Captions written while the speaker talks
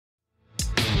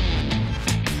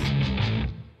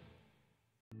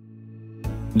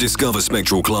Discover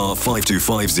SPECTRAL KLAR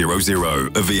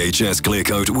 52500, a VHS clear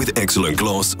coat with excellent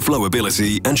gloss,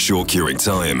 flowability and short curing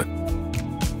time.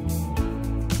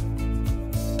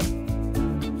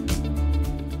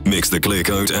 Mix the clear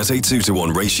coat at a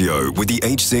 2:1 ratio with the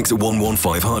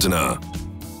H6-115 hardener.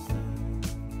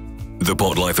 The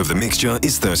pot life of the mixture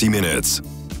is 30 minutes.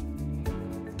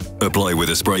 Apply with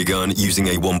a spray gun using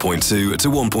a 1.2 to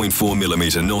 1.4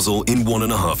 mm nozzle in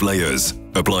 1.5 layers.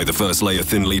 Apply the first layer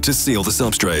thinly to seal the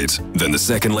substrate, then the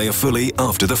second layer fully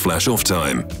after the flash-off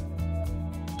time.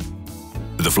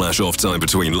 The flash-off time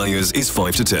between layers is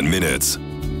 5 to 10 minutes.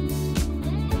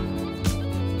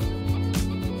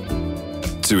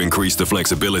 To increase the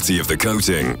flexibility of the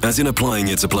coating, as in applying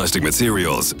it to plastic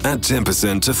materials, add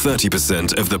 10% to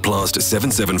 30% of the Plast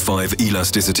 775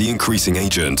 elasticity increasing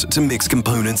agent to mix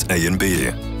components A and B.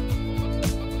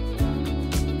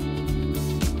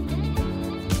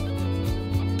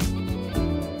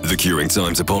 The curing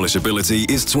time to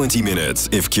polishability is 20 minutes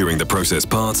if curing the processed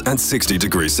parts at 60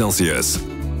 degrees Celsius.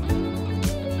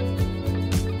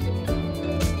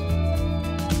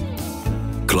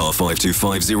 KLAR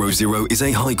 52500 is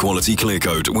a high-quality clear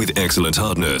coat with excellent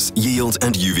hardness, yield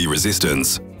and UV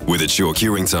resistance. With its short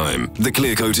curing time, the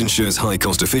clear coat ensures high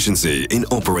cost efficiency in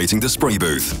operating the spray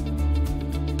booth.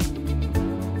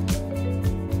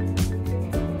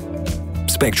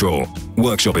 Spectral.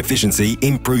 Workshop efficiency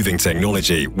improving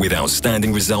technology with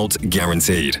outstanding results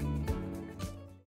guaranteed.